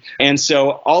psychology. And so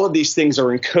all of these things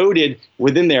are encoded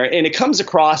within there. And it comes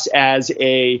across as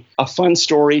a fun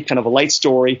story, kind of a light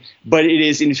story, but it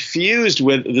is infused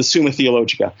with the Summa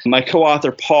Theologica. My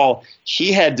co-author, Paul,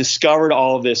 he had discovered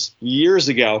all of this years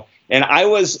ago. And I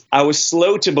was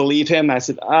slow to believe him. I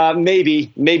said,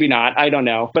 maybe not. I don't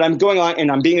know. But I'm going on and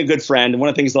I'm being a good friend. And one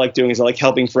of the things I like doing is I like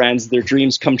helping friends, their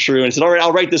dreams come true. And I said, all right,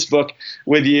 I'll write this book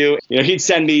with you. He'd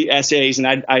send me essays and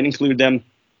I'd include them.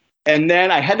 And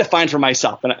then I had to find for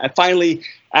myself. And I finally,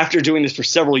 after doing this for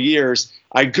several years,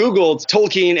 I Googled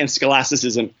Tolkien and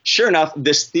scholasticism. Sure enough,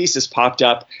 this thesis popped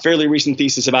up, fairly recent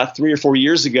thesis about 3 or 4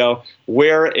 years ago,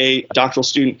 where a doctoral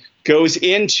student goes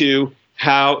into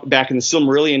how back in the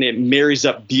Silmarillion, it marries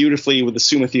up beautifully with the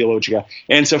Summa Theologica.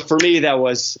 And so for me, that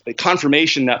was a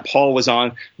confirmation that Paul was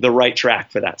on the right track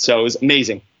for that. So it was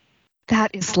amazing.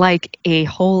 That is like a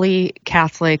holy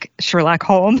Catholic Sherlock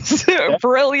Holmes,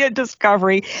 brilliant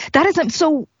discovery. That is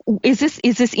so. Is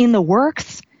this in the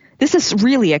works? This is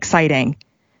really exciting.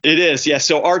 It is, yeah.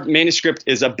 So our manuscript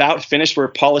is about finished. We're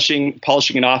polishing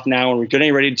it off now, and we're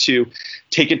getting ready to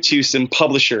take it to some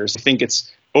publishers. I think it's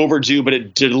overdue, but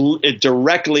it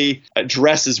directly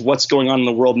addresses what's going on in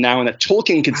the world now, and that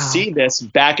Tolkien could see this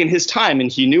back in his time,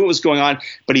 and he knew what was going on,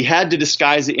 but he had to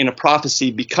disguise it in a prophecy,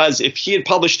 because if he had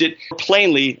published it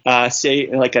plainly, say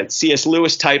like a C.S.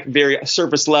 Lewis type, very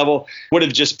surface level, would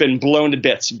have just been blown to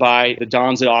bits by the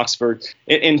Dons at Oxford.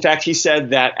 In fact, he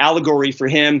said that allegory for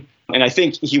him, and I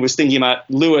think he was thinking about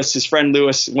Lewis, his friend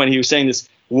Lewis, when he was saying this,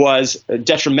 was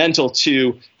detrimental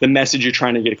to the message you're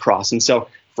trying to get across. And so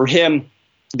for him,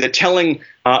 the telling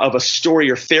of a story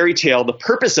or fairy tale, the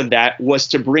purpose of that was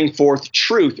to bring forth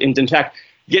truth and, in fact,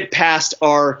 get past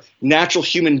our natural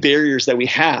human barriers that we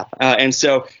have. And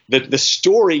so the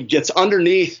story gets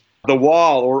underneath the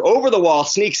wall or over the wall,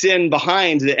 sneaks in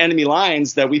behind the enemy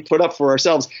lines that we put up for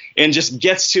ourselves, and just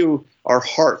gets to our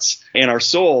hearts and our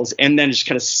souls, and then just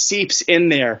kind of seeps in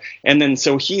there. And then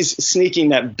so he's sneaking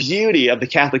that beauty of the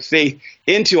Catholic faith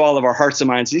into all of our hearts and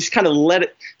minds. He's kind of let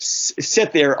it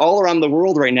sit there all around the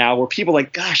world right now, where people are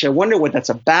like, gosh, I wonder what that's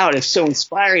about. It's so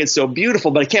inspiring. It's so beautiful,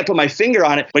 but I can't put my finger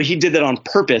on it. But he did that on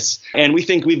purpose. And we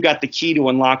think we've got the key to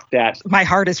unlock that. My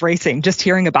heart is racing just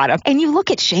hearing about him. And you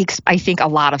look at Shakespeare, I think a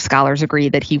lot of scholars agree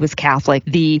that he was Catholic.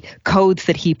 The codes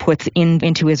that he puts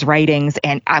into his writings,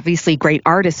 and obviously great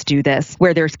artists do this,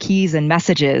 where there's keys and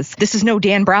messages. This is no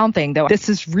Dan Brown thing, though. This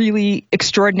is really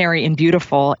extraordinary and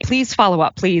beautiful. Please follow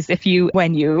up, please.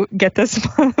 When you get this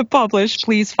published,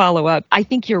 please follow up. I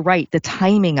think you're right. The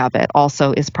timing of it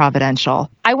also is providential.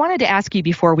 I wanted to ask you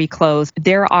before we close,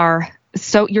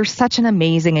 so you're such an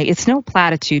amazing, it's no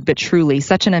platitude, but truly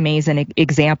such an amazing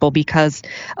example because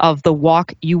of the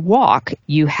walk.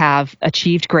 You have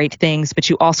achieved great things, but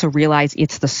you also realize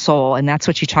it's the soul. And that's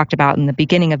what you talked about in the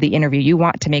beginning of the interview. You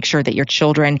want to make sure that your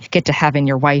children get to heaven,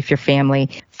 your wife, your family.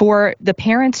 For the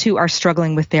parents who are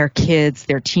struggling with their kids,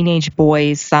 their teenage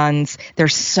boys, sons,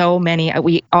 there's so many.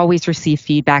 We always receive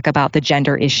feedback about the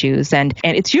gender issues. And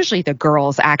it's usually the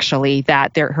girls, actually,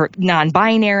 that they're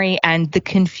non-binary, and the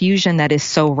confusion that is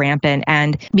so rampant.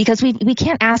 And because we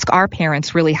can't ask our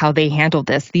parents really how they handled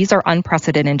this. These are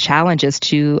unprecedented challenges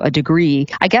to a degree.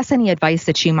 I guess any advice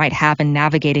that you might have in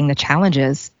navigating the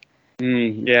challenges?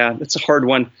 Yeah, that's a hard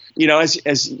one.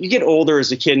 As you get older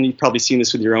as a kid, and you've probably seen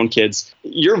this with your own kids,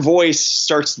 your voice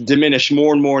starts to diminish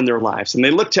more and more in their lives. And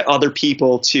they look to other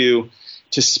people to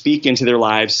speak into their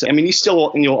lives. I mean,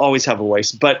 you'll always have a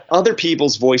voice, but other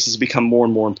people's voices become more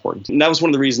and more important. And that was one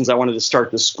of the reasons I wanted to start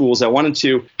the schools. I wanted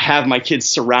to have my kids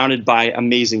surrounded by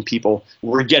amazing people.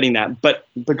 We're getting that. But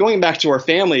going back to our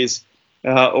families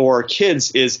or our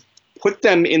kids is put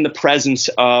them in the presence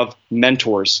of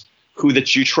mentors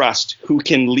that you trust, who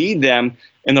can lead them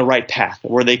in the right path,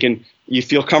 where you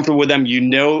feel comfortable with them.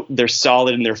 They're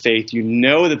solid in their faith.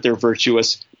 That they're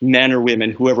virtuous men or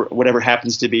women, whatever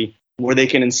happens to be, where they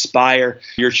can inspire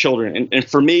your children. And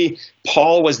for me,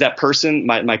 Paul was that person,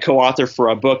 my co-author for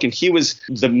a book, and he was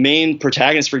the main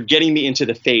protagonist for getting me into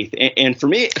the faith. And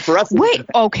for us... Wait,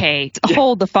 okay,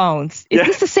 hold the phones. Is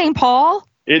this the same Paul?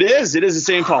 It is the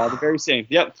same Paul, the very same.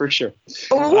 Yep, for sure.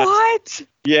 What?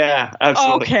 Yeah,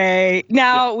 absolutely. Okay.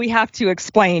 Now we have to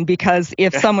explain, because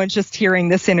if someone's just hearing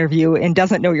this interview and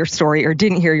doesn't know your story or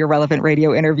didn't hear your relevant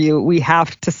radio interview, we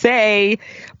have to say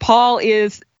Paul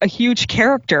is a huge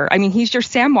character. I mean, he's your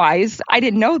Samwise. I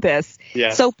didn't know this.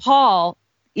 Yes. So Paul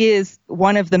is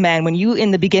one of the men. When you,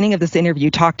 in the beginning of this interview,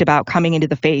 talked about coming into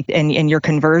the faith and your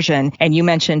conversion, and you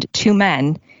mentioned two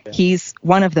men, he's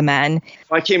one of the men.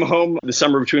 I came home the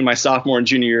summer between my sophomore and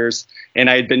junior years, and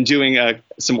I had been doing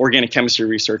some organic chemistry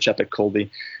research up at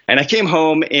Colby. And I came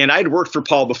home, and I'd worked for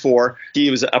Paul before. He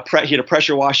had a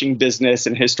pressure washing business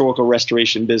and historical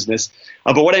restoration business.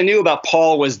 But what I knew about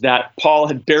Paul was that Paul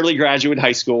had barely graduated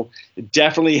high school,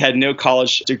 definitely had no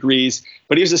college degrees,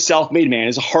 but he was a self-made man. He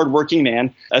was a hardworking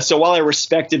man. So while I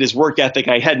respected his work ethic,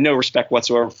 I had no respect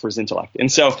whatsoever for his intellect.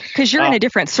 And so, because you're in a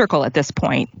different circle at this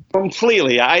point.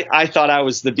 Completely. I thought I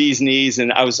was the bee's knees,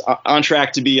 and I was on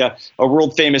track to be a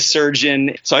world famous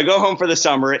surgeon. So I go home for the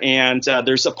summer, and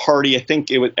there's a party. I think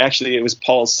it was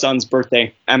Paul's son's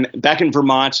birthday. I'm back in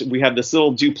Vermont. We have this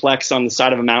little duplex on the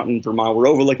side of a mountain in Vermont. We're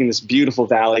overlooking this beautiful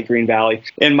valley, Green Valley.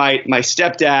 And my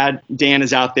stepdad, Dan,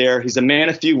 is out there. He's a man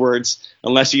of few words,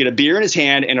 unless you get a beer in his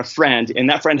hand and a friend. And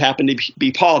that friend happened to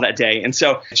be Paul that day. And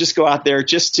so just go out there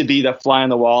just to be the fly on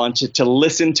the wall and to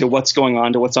listen to what's going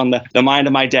on, to what's on the mind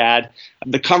of my dad.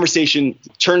 The conversation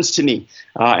turns to me.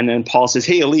 And then Paul says,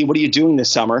 "Hey, Ali, what are you doing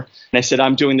this summer?" And I said,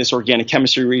 "I'm doing this organic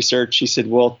chemistry research." He said,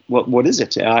 "Well, what is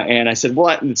it?" And I said,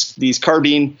 "Well, it's these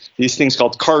things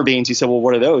called carbenes." He said, "Well,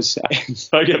 what are those?"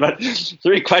 So I get about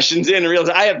 3 questions in and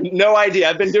realized I have no idea.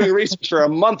 I've been doing research for a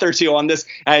month or two on this.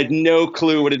 I had no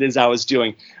clue what it is I was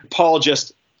doing. Paul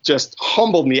just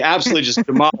humbled me, absolutely just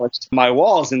demolished my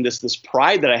walls and this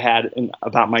pride that I had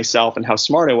about myself and how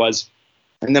smart I was.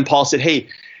 And then Paul said, "Hey,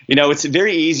 it's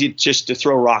very easy just to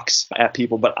throw rocks at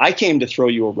people, but I came to throw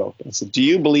you a rope." And I said, "Do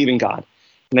you believe in God?"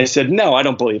 And I said, "No, I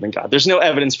don't believe in God. There's no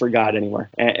evidence for God anywhere."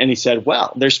 And he said,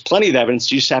 "Well, there's plenty of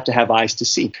evidence. You just have to have eyes to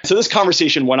see." So this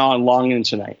conversation went on long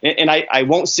into the night. And I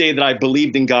won't say that I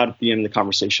believed in God at the end of the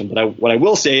conversation, but what I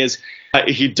will say is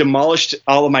he demolished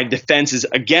all of my defenses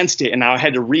against it, and now I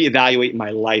had to reevaluate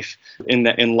my life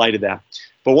in light of that.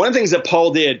 But one of the things that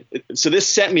Paul did, so this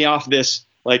sent me off this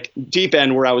deep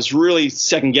end where I was really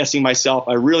second guessing myself.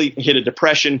 I really hit a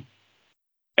depression.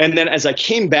 And then as I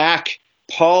came back,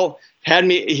 Paul had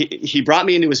me, he brought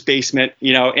me into his basement,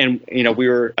 and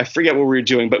I forget what we were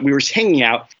doing, but we were hanging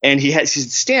out, and he said,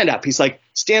 "Stand up." He's like,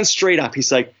 "Stand straight up."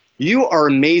 He's like, "You are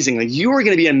amazing. You are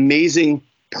going to be an amazing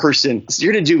person.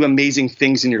 You're going to do amazing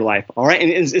things in your life." All right.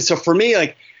 And so for me,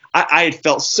 I had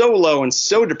felt so low and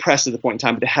so depressed at the point in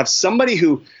time, but to have somebody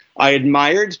who I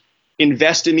admired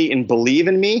invest in me and believe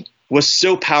in me was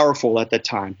so powerful at that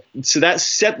time. So that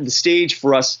set the stage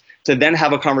for us to then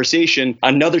have a conversation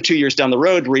another 2 years down the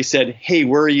road where he said, "Hey,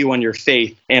 where are you on your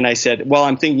faith?" And I said, "Well,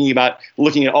 I'm thinking about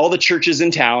looking at all the churches in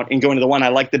town and going to the one I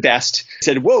like the best." He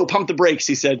said, "Whoa, pump the brakes."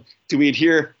 He said, "Do we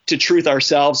adhere to truth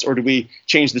ourselves, or do we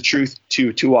change the truth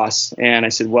to us?" And I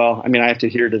said, "Well, I have to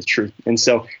adhere to the truth." And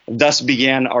so thus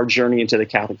began our journey into the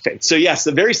Catholic faith. So yes,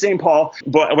 the very same Paul,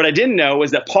 but what I didn't know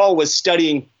was that Paul was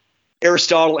studying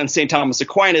Aristotle and St. Thomas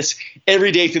Aquinas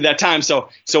every day through that time. So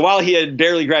while he had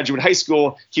barely graduated high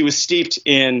school, he was steeped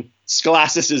in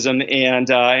scholasticism and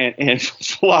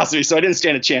philosophy. So I didn't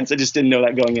stand a chance. I just didn't know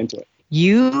that going into it.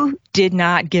 You did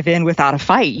not give in without a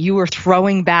fight. You were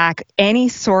throwing back any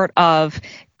sort of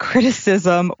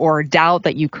criticism or doubt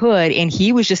that you could, and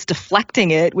he was just deflecting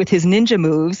it with his ninja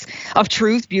moves of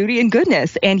truth, beauty, and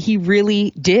goodness. And he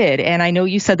really did. And I know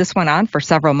you said this went on for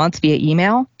several months via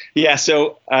email. Yeah.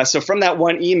 So from that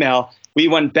one email, we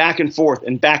went back and forth.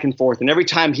 And every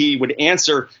time he would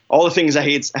answer all the things I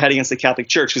had against the Catholic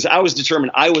Church, because I was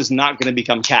determined I was not going to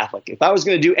become Catholic. If I was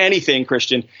going to do anything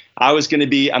Christian, I was going to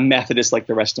be a Methodist like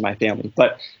the rest of my family.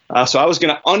 But so I was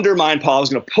going to undermine Paul. I was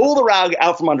going to pull the rug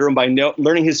out from under him by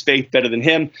learning his faith better than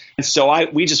him. And so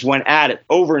we just went at it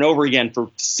over and over again for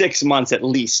 6 months at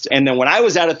least. And then when I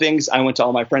was out of things, I went to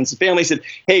all my friends and family and said,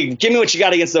 "Hey, give me what you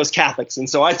got against those Catholics." And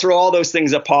so I threw all those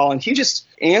things at Paul, and he just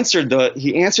answered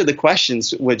the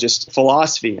questions with just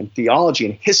philosophy and theology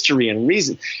and history and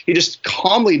reason. He just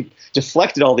calmly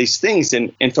deflected all these things.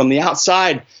 And from the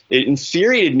outside, it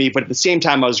infuriated me. But at the same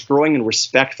time, I was growing in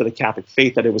respect for the Catholic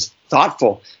faith, that it was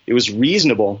thoughtful, it was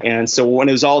reasonable. And so when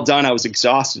it was all done, I was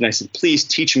exhausted. And I said, "Please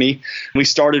teach me." We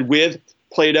started with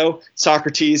Plato,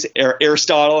 Socrates,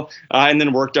 Aristotle, and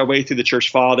then worked our way through the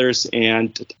Church Fathers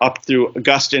and up through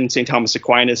Augustine, St. Thomas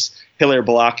Aquinas, Hilaire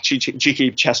Belloc,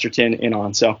 G.K. Chesterton, and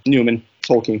on. So Newman,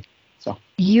 Tolkien. So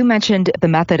you mentioned the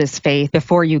Methodist faith.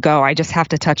 Before you go, I just have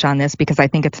to touch on this because I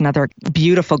think it's another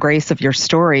beautiful grace of your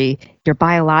story. Your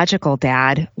biological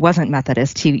dad wasn't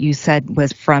Methodist. He, you said,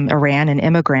 was from Iran, an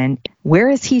immigrant. Where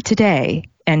is he today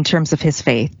in terms of his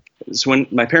faith? So when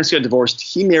my parents got divorced,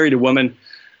 he married a woman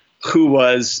who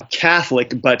was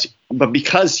Catholic, but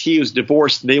because he was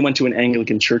divorced, they went to an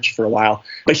Anglican church for a while.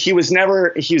 But he was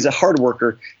a hard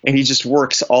worker, and he just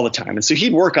works all the time. And so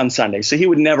he'd work on Sunday, so he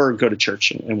would never go to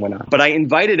church and whatnot. But I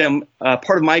invited him.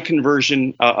 Part of my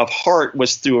conversion of heart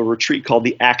was through a retreat called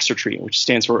the ACTS retreat, which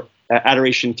stands for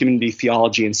Adoration, Community,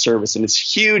 Theology, and Service. And it's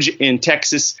huge in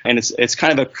Texas, and it's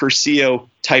kind of a Curcio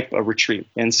type of retreat.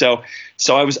 And so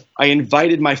I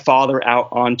invited my father out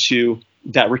onto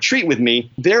that retreat with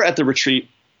me. There at the retreat,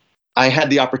 I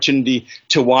had the opportunity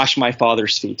to wash my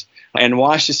father's feet and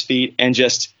wash his feet and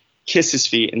just kiss his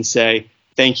feet and say,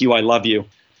 "Thank you, I love you."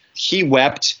 He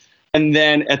wept. And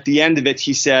then at the end of it,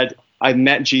 he said, "I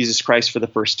met Jesus Christ for the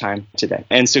first time today."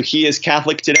 And so he is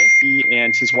Catholic today. He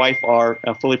and his wife are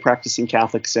fully practicing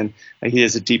Catholics, and he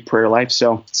has a deep prayer life.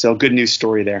 So good news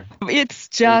story there. It's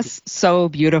just so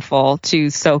beautiful to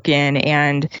soak in,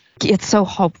 and it's so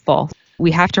hopeful.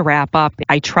 We have to wrap up.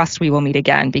 I trust we will meet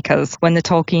again because when the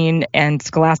Tolkien and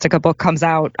Scholastica book comes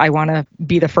out, I want to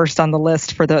be the first on the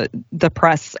list for the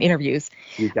press interviews.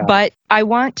 But I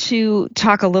want to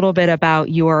talk a little bit about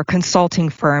your consulting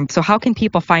firm. So how can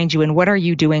people find you, and what are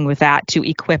you doing with that to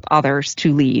equip others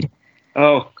to lead?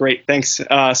 Oh, great. Thanks.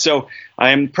 So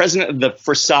I am president of the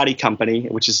Frassati Company,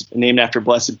 which is named after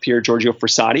Blessed Pier Giorgio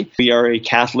Frassati. We are a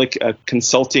Catholic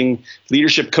consulting,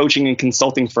 leadership coaching and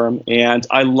consulting firm. And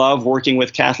I love working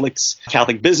with Catholics,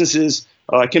 Catholic businesses.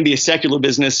 It can be a secular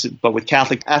business, but with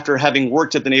Catholic, after having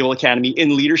worked at the Naval Academy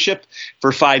in leadership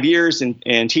for 5 years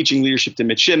and teaching leadership to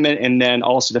midshipmen and then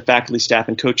also to faculty, staff,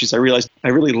 and coaches, I realized I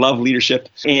really love leadership,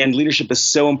 and leadership is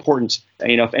so important.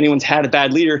 If anyone's had a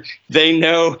bad leader, they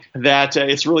know that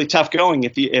it's really tough going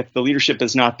if the leadership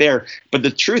is not there. But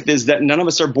the truth is that none of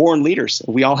us are born leaders.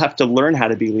 We all have to learn how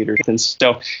to be leaders. And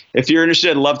so if you're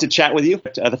interested, I'd love to chat with you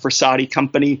at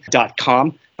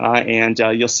thefrassaticompany.com. And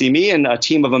you'll see me and a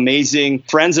team of amazing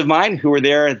friends of mine who are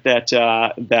there that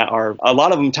are a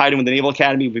lot of them tied in with the Naval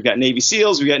Academy. We've got Navy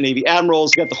SEALs, we've got Navy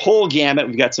Admirals, we've got the whole gamut.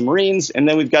 We've got some Marines, and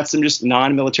then we've got some just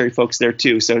non-military folks there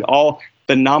too. So all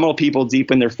phenomenal people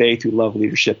deep in their faith who love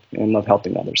leadership and love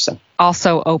helping others. So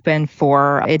also open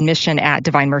for admission at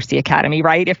Divine Mercy Academy,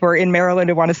 right? If we're in Maryland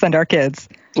and want to send our kids.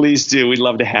 Please do. We'd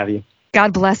love to have you.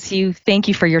 God bless you. Thank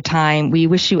you for your time. We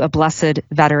wish you a blessed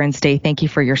Veterans Day. Thank you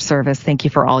for your service. Thank you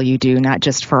for all you do, not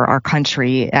just for our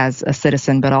country as a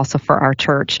citizen, but also for our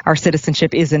church. Our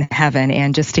citizenship is in heaven.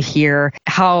 And just to hear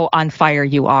how on fire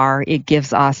you are, it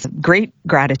gives us great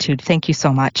gratitude. Thank you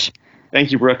so much.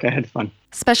 Thank you, Brooke. I had fun.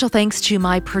 Special thanks to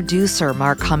my producer,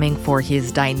 Mark Cumming, for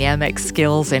his dynamic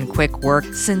skills and quick work.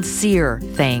 Sincere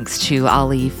thanks to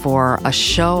Ali for a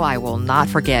show I will not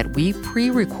forget. We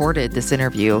pre-recorded this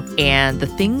interview, and the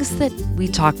things that we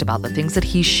talked about, the things that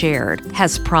he shared,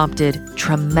 has prompted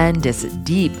tremendous,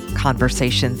 deep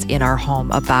conversations in our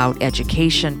home about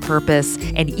education, purpose,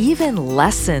 and even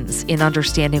lessons in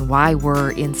understanding why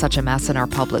we're in such a mess in our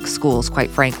public schools, quite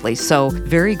frankly. So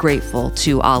very grateful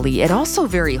to Ali, and also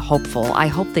very hopeful. I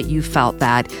hope that you felt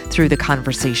that through the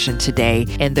conversation today,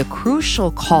 and the crucial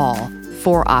call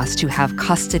for us to have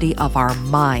custody of our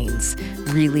minds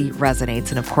really resonates,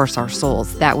 and of course our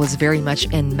souls. That was very much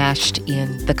enmeshed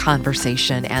in the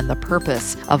conversation and the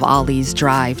purpose of Ali's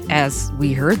drive, as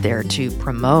we heard there, to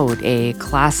promote a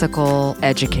classical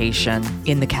education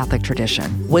in the Catholic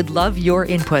tradition. Would love your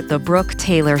input. The Brooke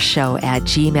Taylor Show at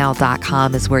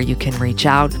gmail.com is where you can reach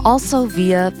out. Also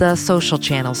via the social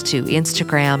channels too,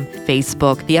 Instagram,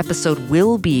 Facebook. The episode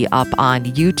will be up on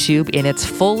YouTube in its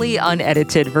fully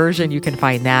unedited version. You can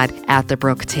find that at The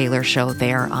Brooke Taylor Show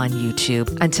there on YouTube.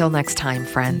 Until next time,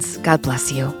 friends, God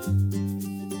bless you.